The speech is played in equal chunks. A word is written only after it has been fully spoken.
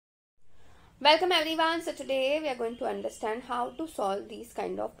Welcome everyone. So today we are going to understand how to solve these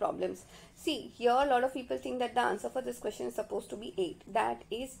kind of problems. See, here a lot of people think that the answer for this question is supposed to be 8. That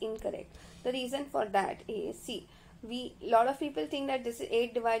is incorrect. The reason for that is, see, lot of people think that this is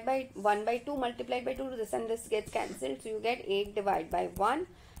 8 divided by 1 by 2 multiplied by 2, this and this gets cancelled. So you get 8 divided by 1.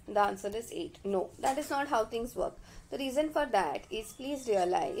 The answer is 8. No, that is not how things work. The reason for that is, please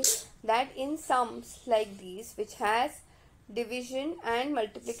realize that in sums like these which has division and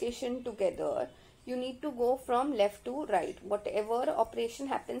multiplication together, you need to go from left to right. Whatever operation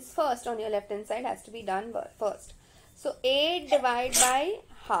happens first on your left hand side has to be done first. So 8 divided by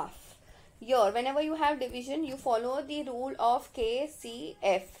half. Here, whenever you have division, you follow the rule of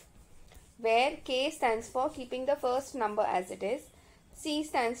KCF, where K stands for keeping the first number as it is, C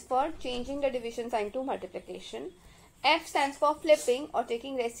stands for changing the division sign to multiplication, F stands for flipping or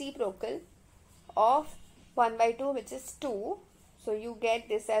taking reciprocal of 1 by 2, which is 2. So you get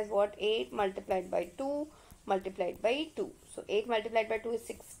this as what? 8 multiplied by 2 multiplied by 2. So 8 multiplied by 2 is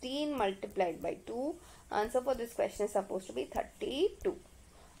 16 multiplied by 2. Answer for this question is supposed to be 32.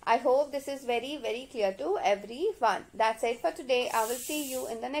 I hope this is very clear to everyone. That's it for today. I will see you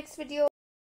in the next video.